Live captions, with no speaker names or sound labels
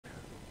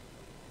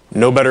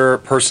No better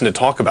person to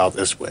talk about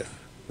this with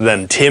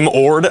than Tim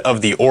Ord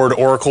of the Ord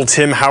Oracle.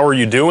 Tim, how are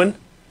you doing?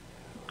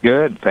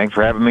 Good. Thanks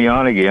for having me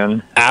on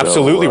again.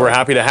 Absolutely. We're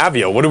happy to have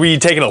you. What are we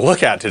taking a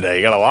look at today?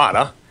 You got a lot,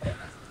 huh?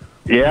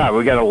 Yeah,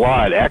 we got a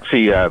lot.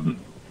 Actually,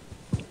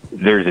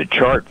 there's a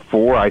chart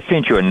 4. I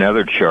sent you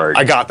another chart.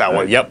 I got that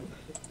one. Yep.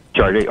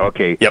 Chart 8.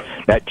 Okay. Yep.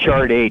 That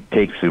chart 8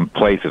 takes in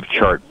place of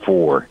chart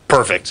 4.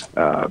 Perfect.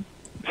 So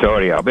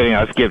anyhow,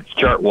 let's give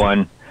chart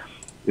 1.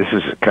 This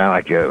is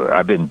kind of like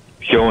I've been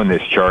showing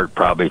this chart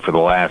probably for the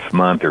last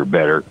month or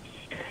better,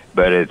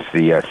 but it's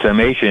the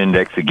summation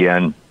index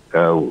again.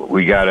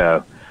 We got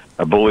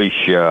a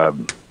bullish,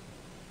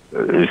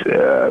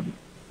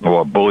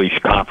 bullish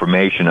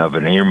confirmation of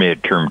an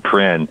intermediate term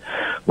trend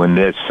when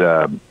this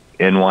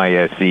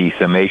NYSE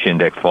summation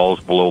index falls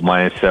below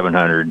minus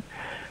 700,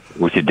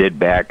 which it did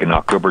back in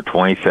October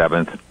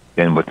 27th.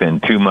 And within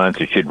 2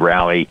 months, it should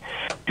rally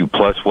to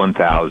plus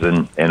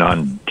 1,000. And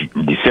on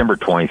December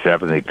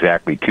 27th,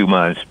 exactly 2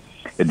 months,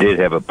 it did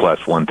have a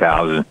plus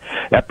 1,000.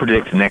 That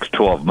predicts the next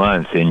 12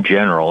 months in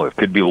general. It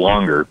could be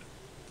longer,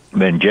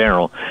 but in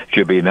general,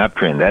 should be an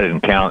uptrend. That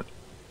doesn't count,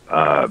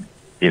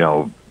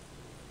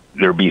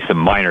 there'll be some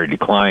minor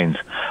declines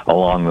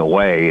along the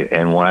way.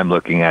 And what I'm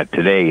looking at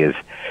today is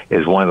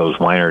one of those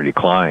minor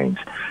declines.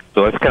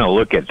 So let's kind of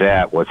look at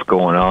that, what's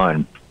going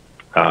on.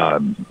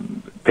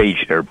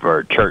 Page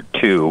or chart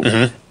 2,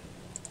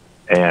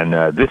 and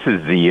this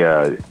is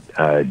the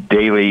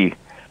daily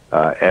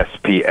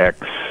SPX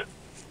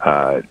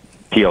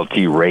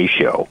TLT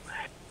ratio,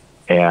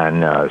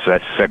 and so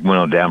that's the second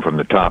window down from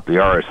the top. The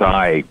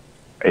RSI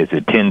is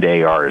a 10-day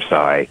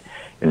RSI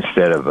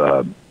instead of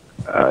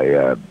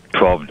a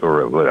 12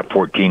 or a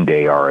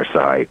 14-day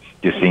RSI.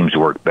 Just seems to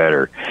work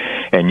better.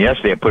 And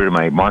yesterday I put it in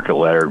my market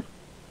letter.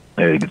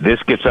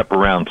 This gets up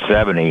around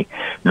 70.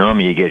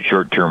 Normally you get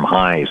short-term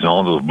highs, and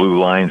all those blue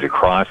lines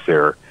across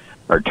there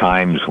are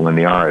times when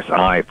the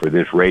RSI for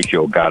this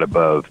ratio got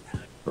above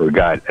or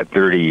got at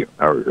 30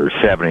 or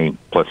 70,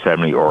 plus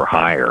 70 or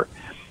higher.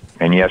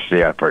 And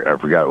yesterday I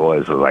forgot what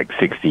it was like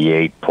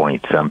 68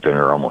 point something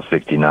or almost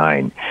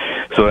 69.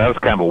 So that was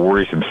kind of a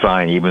worrisome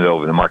sign, even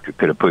though the market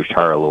could have pushed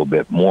higher a little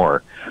bit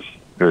more.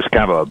 There's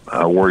kind of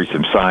a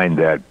worrisome sign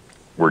that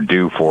we're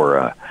due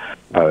for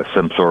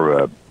some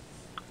sort of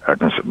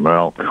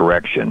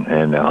correction,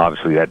 and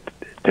obviously that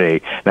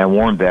today, and I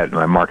warned that in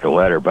my market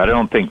letter, but I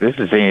don't think this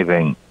is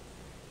anything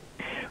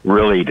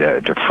really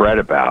to fret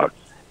about.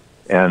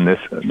 And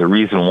the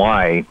reason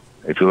why,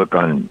 if you look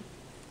on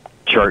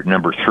chart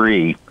number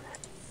 3,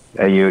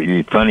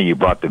 you're funny you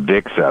brought the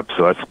VIX up,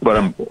 so that's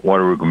what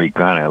we're going to be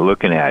kind of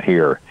looking at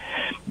here.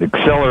 The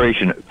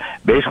acceleration,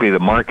 basically the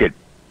market,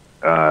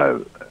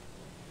 there's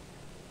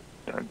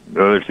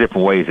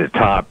different ways at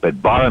top,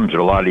 but bottoms are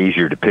a lot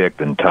easier to pick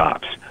than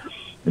tops.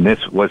 And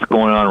what's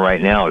going on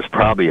right now is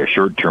probably a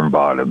short-term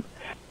bottom.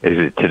 Is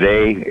it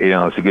today?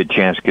 It's a good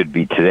chance it could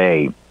be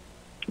today,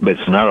 but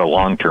it's not a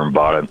long-term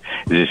bottom.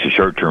 It's just a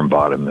short-term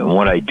bottom. And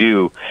what I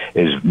do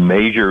is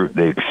measure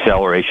the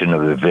acceleration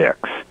of the VIX.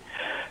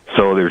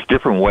 So there's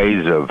different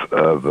ways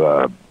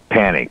of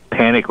panic.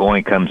 Panic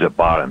only comes at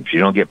bottoms. You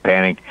don't get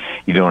panic,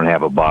 you don't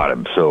have a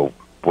bottom. So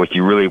what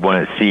you really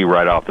want to see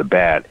right off the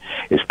bat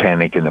is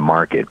panic in the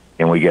market.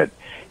 And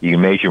you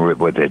can measure it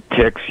with the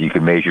ticks, you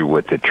can measure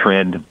with the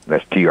trend,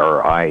 that's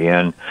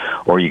TRIN,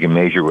 or you can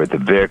measure with the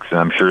VIX, and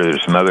I'm sure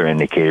there's some other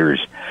indicators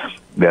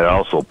that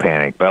also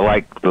panic. But I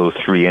like those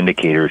 3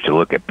 indicators to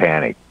look at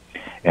panic.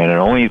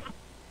 And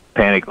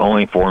panic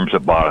only forms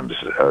at bottoms.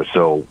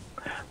 So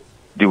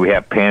do we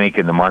have panic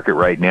in the market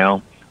right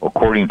now?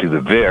 According to the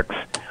VIX,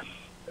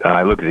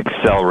 I look at the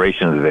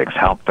acceleration of the VIX,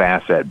 how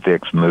fast that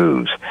VIX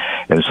moves.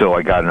 And so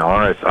I got an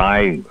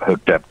RSI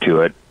hooked up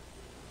to it.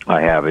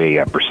 I have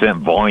a percent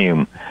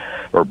volume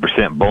or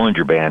percent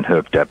Bollinger Band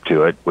hooked up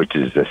to it, which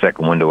is the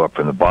second window up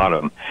from the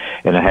bottom.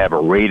 And I have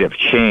a rate of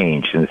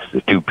change, and this is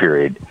the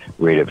 2-period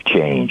rate of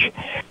change.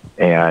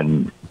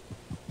 And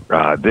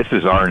this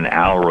is an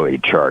hourly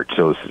chart,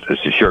 so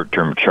it's a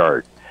short-term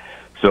chart.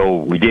 So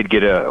we did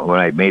get when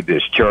I made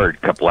this chart a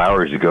couple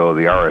hours ago,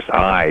 the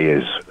RSI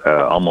is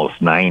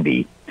almost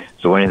 90.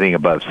 So anything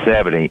above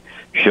 70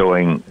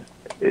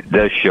 it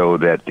does show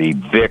that the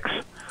VIX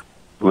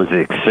was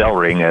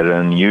accelerating at an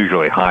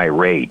unusually high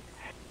rate.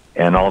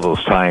 And all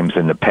those times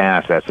in the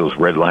past, that's those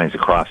red lines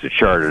across the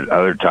chart. At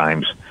other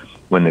times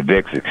when the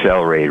VIX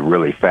accelerated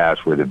really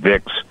fast, where the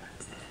VIX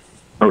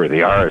or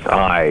the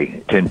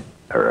RSI,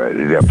 or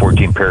the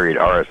 14-period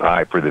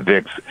RSI for the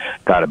VIX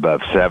got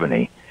above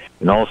 70.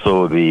 And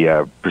also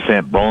the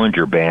percent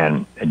Bollinger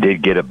Band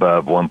did get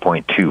above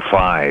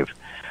 1.25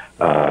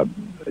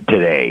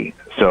 today.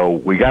 So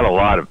we got a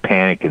lot of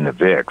panic in the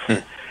VIX.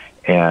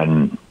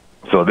 And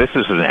so this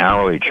is an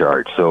hourly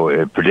chart, so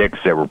it predicts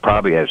that we're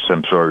probably at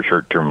some sort of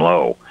short-term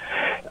low.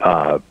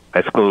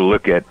 Let's go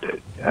look at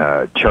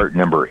chart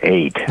number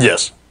 8.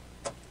 Yes.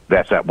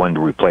 That's that one to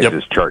replace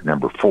this chart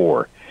number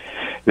 4.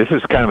 This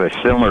is kind of a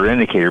similar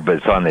indicator, but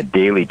it's on the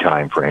daily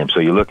time frame. So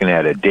you're looking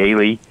at a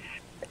daily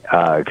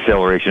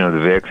acceleration of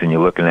the VIX, and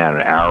you're looking at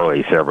an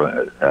hourly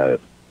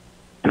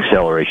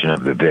acceleration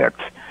of the VIX.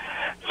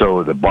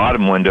 So the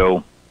bottom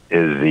window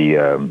is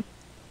the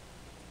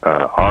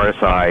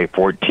RSI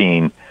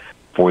 14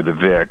 for the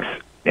VIX,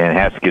 and it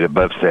has to get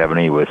above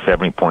 70 with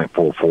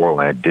 70.44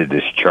 when I did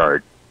this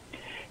chart.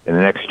 And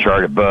the next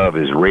chart above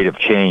is rate of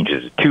change.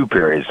 Is 2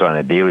 periods on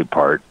a daily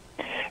part,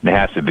 and it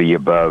has to be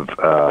above,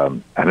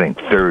 I think,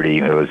 30.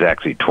 It was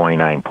actually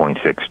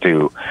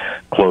 29.62,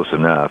 close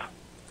enough.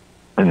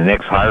 And the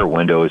next higher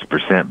window is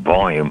percent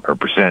volume, or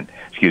percent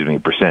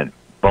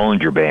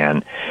Bollinger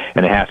Band,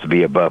 and it has to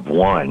be above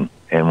 1.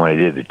 And when I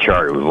did the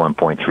chart, it was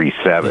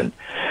 1.37.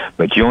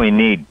 But you only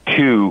need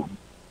 2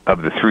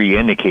 of the 3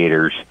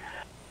 indicators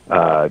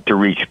to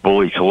reach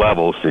bullish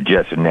levels,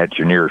 suggesting that's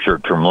your near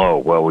short-term low.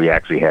 Well, we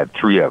actually had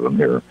 3 of them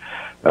here.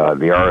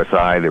 The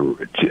RSI,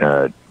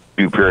 the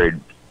 2-period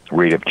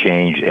rate of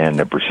change, and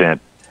the percent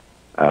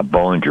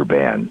Bollinger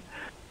Band.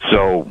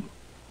 So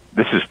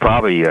this is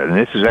probably, and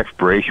this is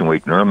expiration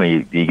week.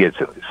 Normally you get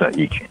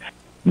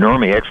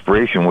normally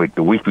expiration week,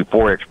 the week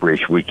before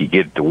expiration week, you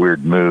get the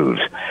weird moves.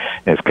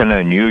 And it's kind of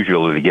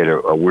unusual to get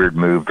a weird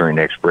move during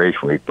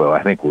expiration week, but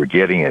I think we're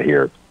getting it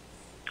here.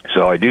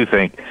 So I do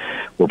think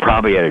we're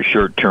probably at a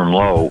short-term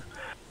low,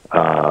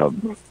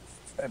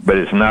 but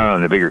it's not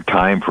on the bigger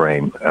time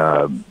frame.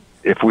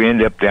 If we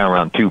end up down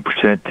around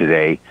 2%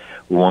 today,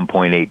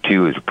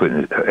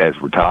 1.82 as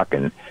we're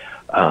talking,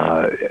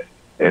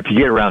 if you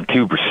get around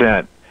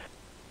 2%,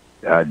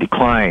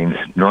 declines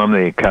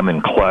normally come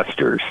in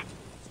clusters.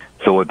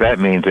 So what that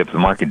means, if the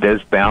market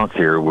does bounce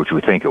here, which we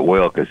think it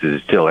will because it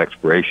is still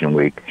expiration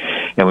week,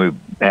 and we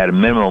at a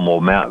minimum will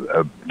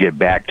get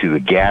back to the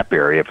gap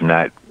area, if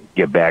not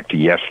get back to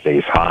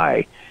yesterday's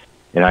high.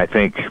 And I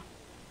think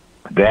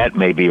that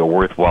may be a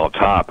worthwhile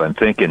top. I'm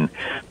thinking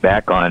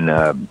back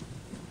on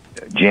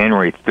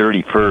January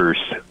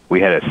 31st,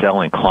 we had a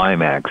selling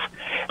climax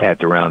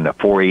at around the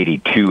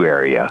 482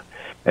 area.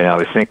 And I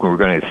was thinking we were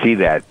going to see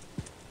that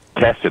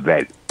test of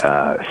that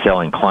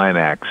selling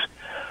climax,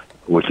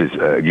 which is,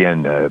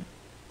 again,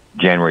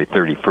 January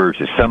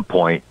 31st, at some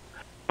point,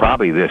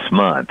 probably this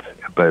month.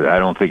 But I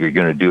don't think you're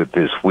going to do it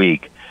this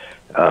week.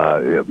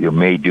 You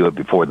may do it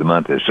before the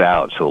month is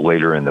out, so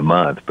later in the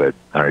month. But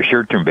on a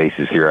short-term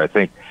basis here, I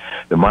think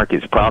the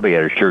market's probably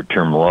at a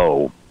short-term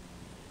low,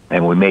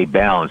 and we may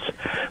bounce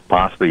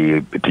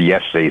possibly to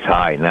yesterday's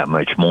high, not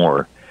much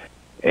more.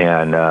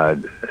 And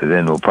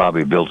then we'll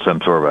probably build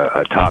some sort of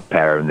a top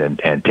pattern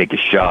and take a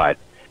shot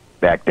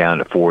back down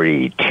to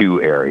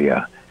 482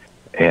 area.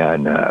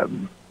 And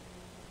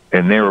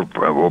there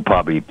we'll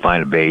probably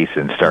find a base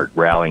and start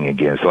rallying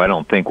again. So I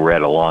don't think we're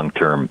at a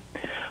long-term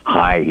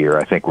high here.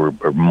 I think we're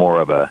more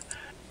of a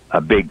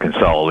big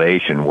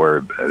consolidation,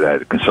 where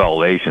that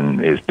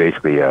consolidation is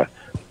basically I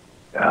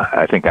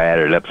think I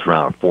added up to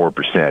around a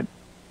 4%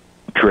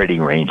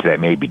 trading range that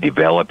may be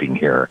developing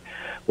here,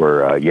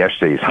 where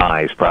yesterday's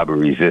high is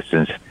probably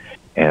resistance,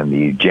 and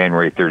the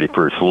January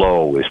 31st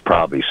low is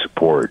probably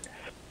support,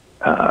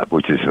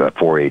 which is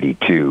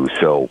 482.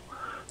 So.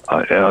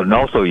 And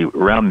also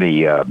around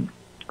the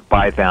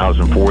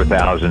 5,000,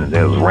 4,000,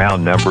 those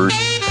round numbers,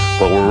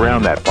 but we're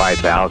around that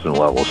 5,000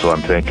 level, so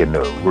I'm thinking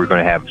we're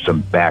going to have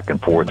some back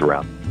and forth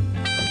around.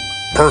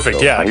 Perfect,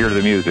 So yeah. I hear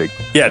the music.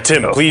 Yeah,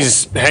 Tim,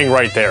 please hang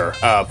right there.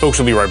 Folks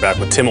will be right back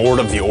with Tim Ord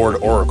of the Ord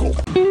Oracle.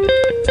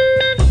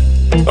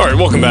 All right,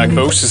 welcome back,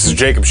 folks. This is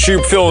Jacob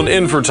Shoup filling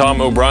in for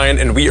Tom O'Brien,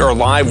 and we are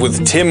live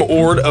with Tim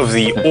Ord of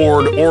the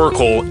Ord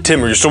Oracle.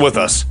 Tim, are you still with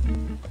us?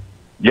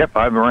 Yep,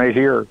 I'm right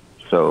here.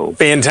 So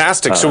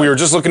fantastic. So we were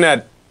just looking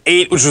at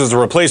 8, which was the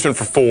replacement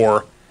for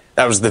 4.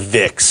 That was the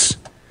VIX.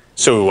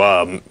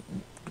 So do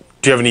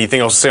you have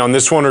anything else to say on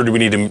this one, or do we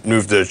need to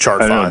move the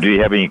chart? I don't know. Do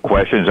you have any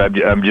questions?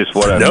 I'm just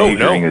what I'm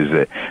measuring is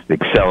the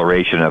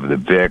acceleration of the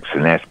VIX,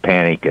 and that's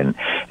panic, and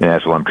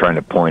that's what I'm trying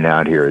to point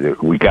out here,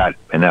 that we got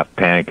enough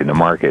panic in the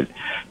market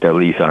to, at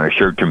least on a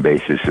short-term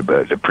basis,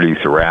 to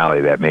produce a rally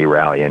that may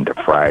rally into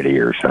Friday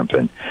or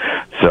something.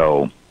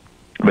 So.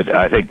 But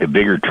I think the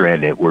bigger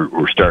trend,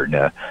 we're starting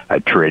a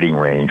trading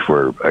range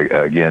where,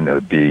 again, it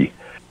would be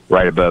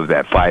right above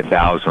that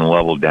 5,000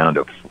 level down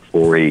to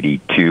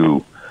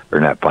 482, or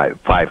not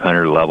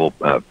 500 level,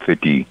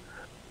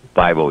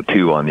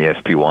 502 on the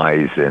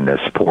SPYs, and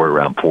the support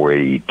around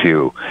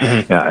 482.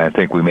 Mm-hmm. I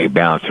think we may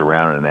bounce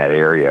around in that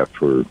area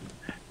for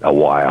a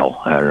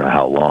while. I don't know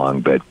how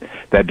long, but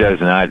that does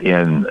not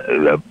end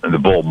the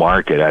bull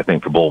market. I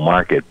think the bull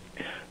market,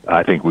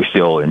 I think we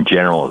still, in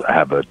general,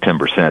 have a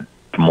 10%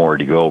 more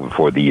to go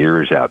before the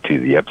year is out to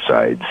the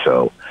upside.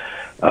 So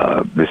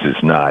this is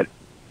not,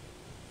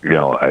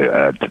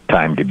 a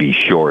time to be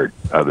short,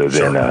 other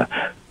than a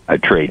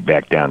trade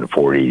back down to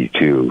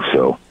 482.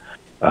 So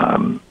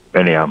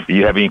anyhow, do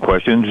you have any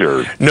questions?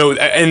 Or no?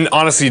 And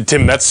honestly,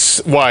 Tim,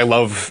 that's why I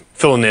love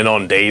filling in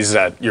on days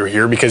that you're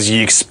here, because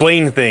you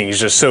explain things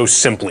just so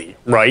simply,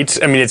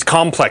 right? I mean, it's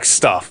complex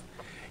stuff,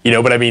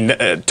 but I mean,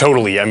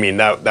 totally. I mean,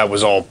 that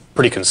was all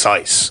pretty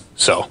concise.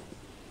 So.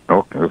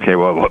 Okay,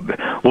 well,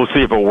 we'll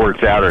see if it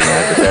works out or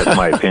not, but that's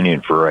my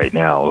opinion for right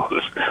now.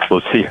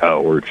 We'll see how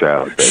it works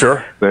out.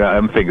 Sure. But I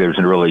don't think there's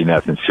really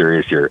nothing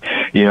serious here.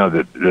 You know,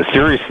 the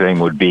serious thing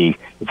would be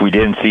if we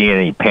didn't see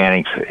any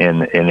panics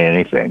in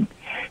anything.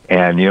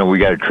 And, you know, we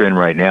got a trend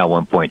right now,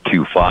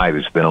 1.25.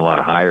 It's been a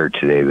lot higher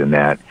today than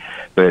that.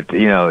 But,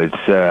 you know, it's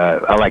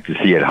I like to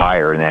see it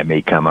higher, and that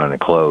may come on the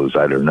close.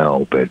 I don't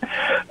know. But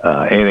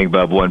anything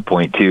above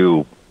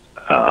 1.2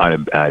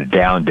 on a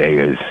down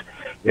day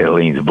it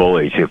leans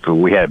bullish. If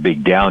we had a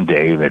big down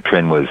day and the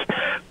trend was,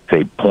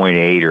 say,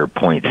 0.8 or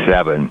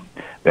 0.7,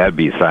 that would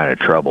be a sign of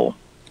trouble.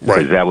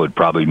 Because that would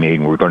probably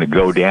mean we're going to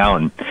go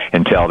down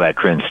until that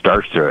trend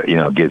starts to, you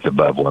know, gets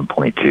above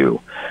 1.2.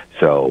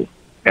 So,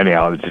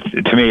 anyhow,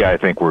 to me, I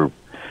think we're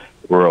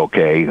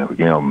okay. You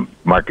know,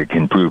 market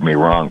can prove me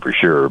wrong for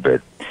sure.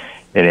 But,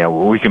 anyhow,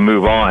 we can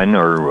move on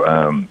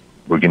or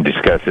we can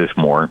discuss this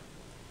more.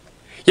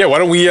 Yeah, why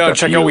don't we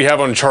check out what we have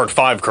on chart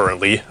 5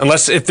 currently?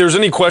 Unless if there's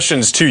any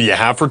questions too you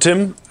have for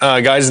Tim,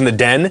 guys in the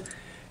den,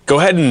 go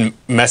ahead and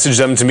message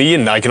them to me,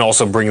 and I can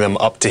also bring them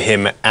up to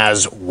him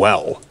as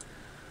well.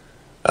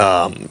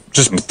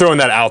 Just throwing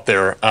that out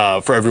there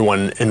for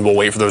everyone, and we'll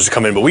wait for those to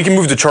come in. But we can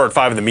move to chart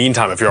 5 in the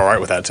meantime if you're all right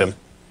with that, Tim.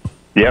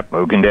 Yep,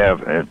 we can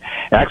have.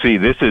 Actually,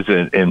 this is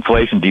an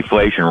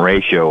inflation-deflation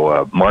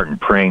ratio. Martin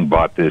Pring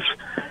bought this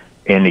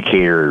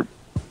indicator.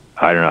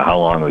 I don't know how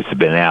long it's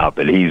been out,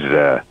 but he's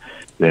the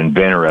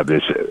inventor of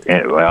this.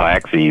 Well,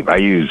 actually, I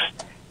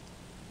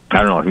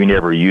don't know if you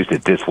never used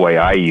it this way.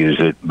 I use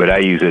it, but I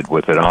use it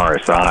with an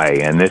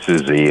RSI, and this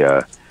is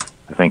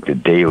I think the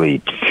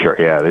daily.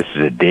 Yeah, this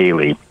is a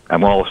daily.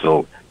 I'm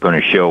also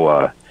going to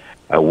show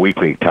a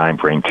weekly time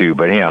frame too.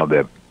 But anyhow,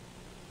 the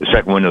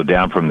second window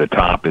down from the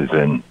top is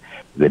in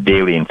the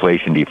daily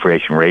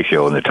inflation-deflation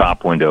ratio, and the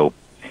top window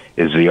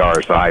is the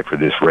RSI for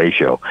this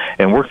ratio,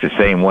 and works the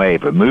same way.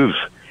 If it moves,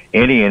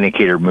 any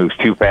indicator moves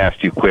too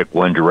fast, too quick,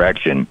 one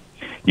direction,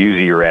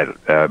 usually you're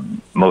at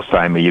most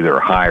time either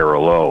high or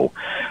low.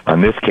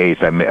 On this case,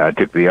 I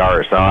took the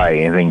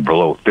RSI, anything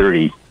below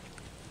 30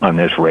 on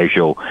this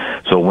ratio.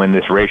 So when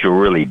this ratio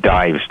really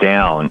dives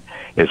down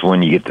is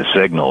when you get the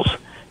signals.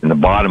 And the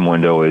bottom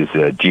window is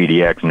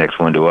GDX, next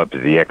window up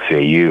is the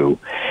XAU.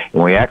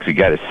 And we actually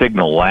got a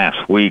signal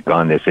last week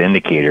on this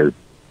indicator.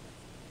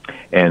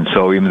 And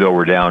so even though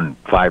we're down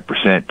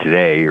 5%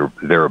 today or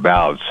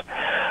thereabouts,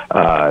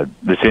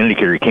 this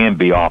indicator can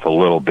be off a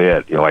little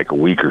bit, you know, like a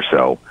week or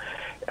so.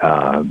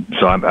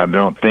 So I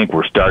don't think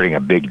we're starting a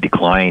big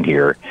decline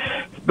here.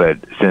 But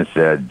since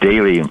the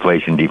daily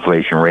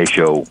inflation-deflation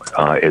ratio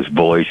is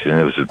bullish, and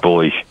it was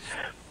bullish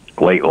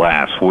late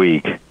last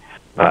week,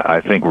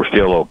 I think we're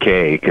still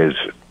okay because,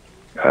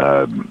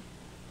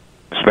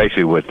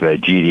 especially with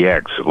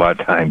GDX, a lot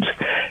of times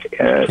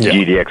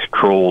GDX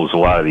trolls a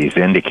lot of these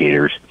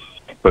indicators.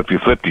 But if you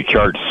flip to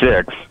chart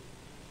 6,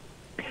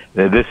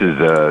 this is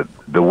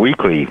the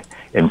weekly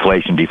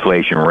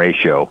inflation-deflation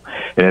ratio,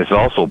 and it's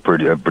also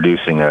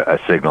producing a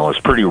signal. It's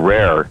pretty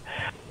rare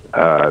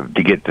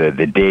to get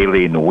the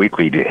daily and the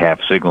weekly to have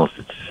signals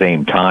at the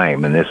same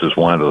time, and this is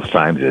one of those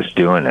times it's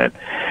doing it.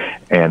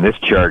 And this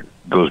chart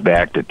goes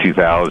back to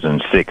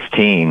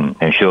 2016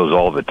 and shows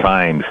all the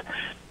times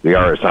the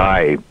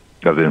RSI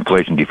of the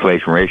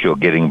inflation-deflation ratio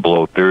getting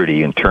below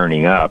 30 and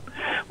turning up,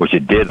 which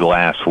it did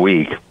last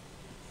week.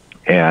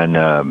 And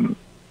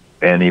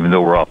even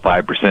though we're off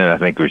 5%, I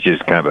think there's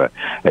just kind of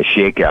a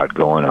shakeout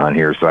going on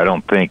here. So I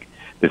don't think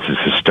this is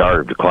the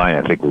start of decline.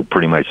 I think we're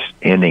pretty much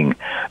ending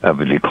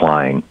of a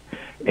decline.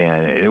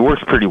 And it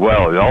works pretty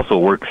well. It also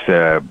works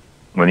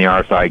when the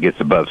RSI gets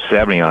above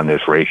 70 on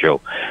this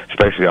ratio,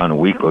 especially on a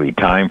weekly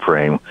time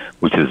frame,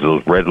 which is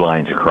those red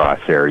lines across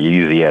there. You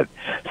usually at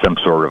some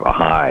sort of a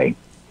high.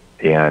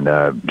 And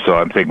so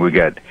I think we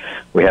had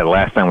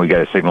last time we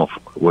got a signal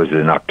was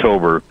in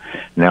October.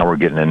 Now we're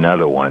getting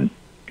another one.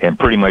 And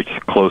pretty much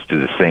close to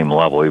the same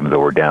level, even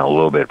though we're down a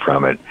little bit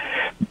from it.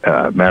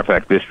 Matter of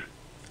fact,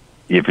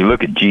 if you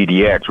look at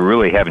GDX, we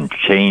really haven't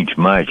changed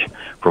much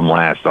from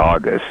last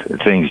August.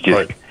 Things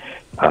just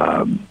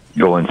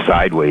going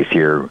sideways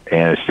here,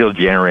 and it's still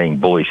generating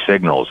bullish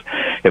signals.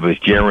 If it was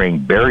generating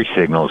bearish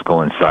signals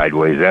going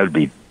sideways, that would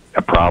be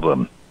a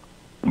problem.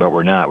 But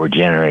we're not. We're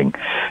generating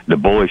the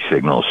bullish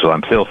signals, so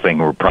I'm still thinking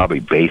we're probably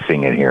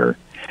basing it here.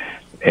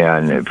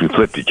 And if you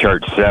flip to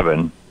chart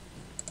 7...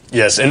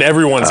 Yes, and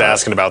everyone's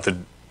asking about the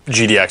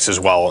GDX as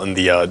well in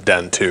the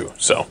den too.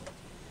 So,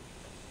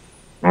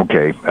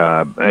 okay,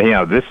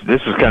 this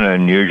is kind of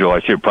unusual.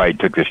 I should have probably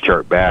took this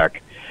chart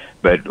back,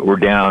 but we're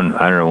down.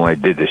 I don't know when I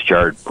did this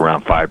chart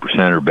around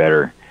 5% or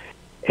better,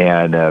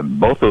 and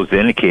both those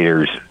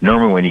indicators.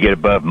 Normally, when you get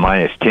above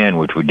 -10,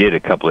 which we did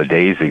a couple of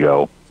days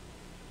ago,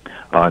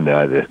 on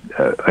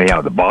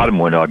the bottom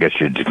window, I guess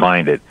you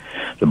defined it.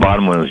 The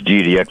bottom window is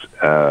GDX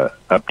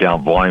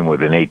up-down volume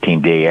with an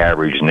 18-day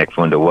average. Next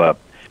window up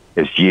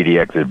is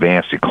GDX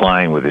advanced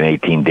decline with an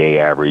 18-day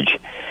average.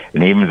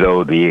 And even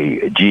though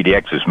the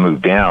GDX has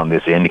moved down,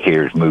 this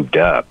indicator has moved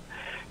up.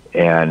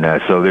 And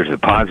so there's a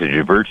positive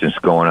divergence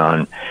going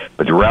on,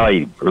 but the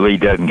rally really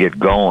doesn't get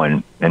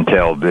going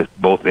until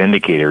both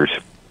indicators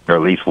or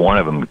at least one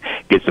of them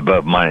gets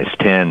above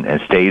 -10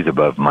 and stays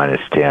above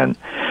 -10.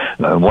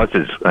 What's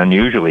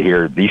unusual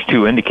here, these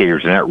two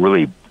indicators are not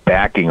really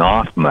backing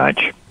off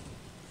much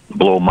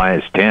below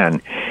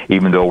 -10,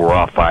 even though we're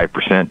off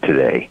 5%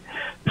 today.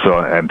 So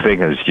I'm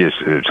thinking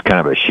it's kind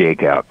of a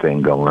shakeout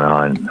thing going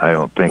on. I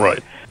don't think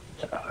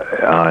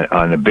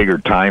on the bigger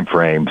time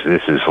frames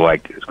this is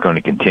like it's going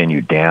to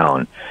continue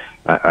down.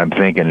 I'm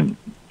thinking,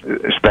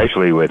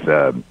 especially with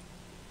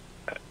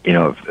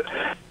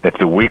if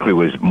the weekly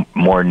was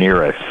more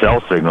near a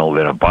sell signal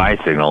than a buy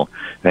signal,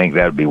 I think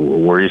that would be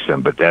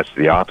worrisome. But that's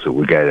the opposite.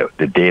 We got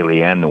the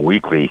daily and the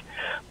weekly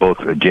both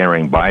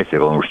generating buy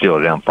signal, and we're still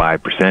down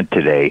 5%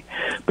 today.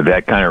 But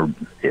that kind of,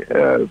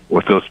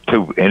 with those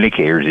two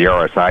indicators, the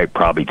RSI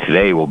probably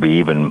today will be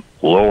even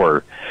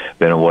lower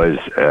than it was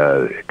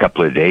a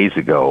couple of days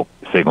ago,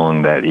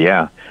 signaling that,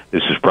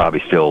 this is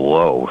probably still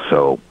low.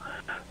 So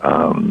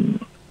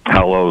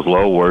how low is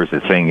low? Where's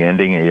the thing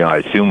ending? I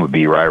assume would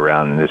be right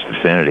around in this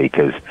vicinity,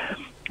 because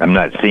I'm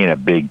not seeing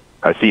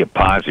I see a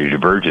positive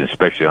divergence,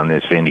 especially on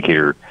this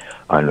indicator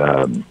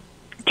on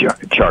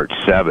chart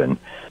 7.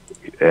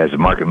 As the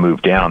market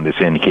moved down, this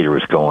indicator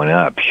was going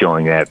up,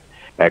 showing that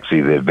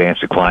actually the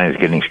advanced decline is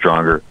getting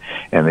stronger,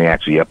 and the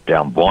actually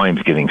up-down volume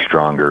is getting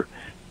stronger.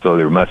 So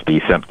there must be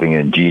something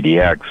in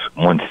GDX,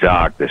 one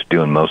stock, that's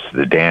doing most of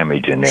the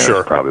damage in there.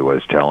 Is probably what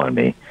it's telling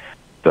me.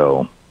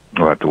 So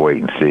we'll have to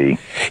wait and see.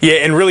 Yeah,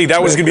 and really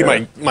that was going to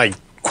be my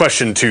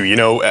question too.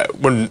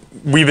 When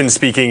we've been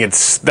speaking,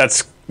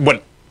 that's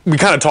what we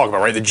kind of talk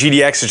about, right? The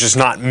GDX is just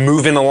not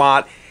moving a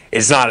lot.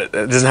 It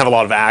doesn't have a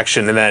lot of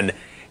action, and then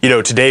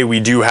today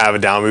we do have a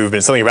down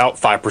movement, something about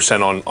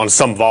 5% on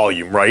some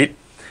volume, right?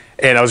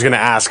 And I was going to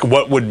ask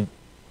what would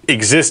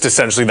exist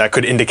essentially that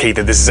could indicate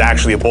that this is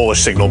actually a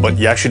bullish signal, but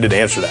you actually did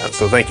answer that.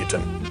 So thank you,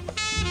 Tim.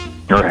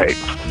 All right.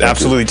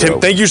 Absolutely. Tim,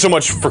 thank you so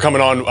much for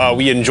coming on.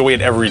 We enjoy it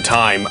every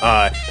time.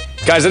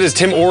 Guys, that is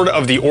Tim Ord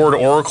of the Ord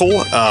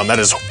Oracle. That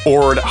is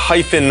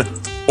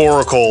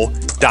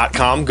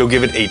ord-oracle.com. Go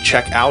give it a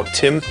check out.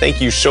 Tim,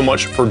 thank you so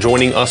much for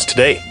joining us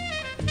today.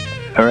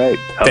 All right.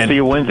 I'll see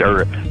you Wednesday,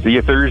 or see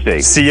you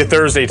Thursday. See you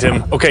Thursday,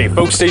 Tim. Okay,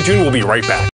 folks, stay tuned. We'll be right back.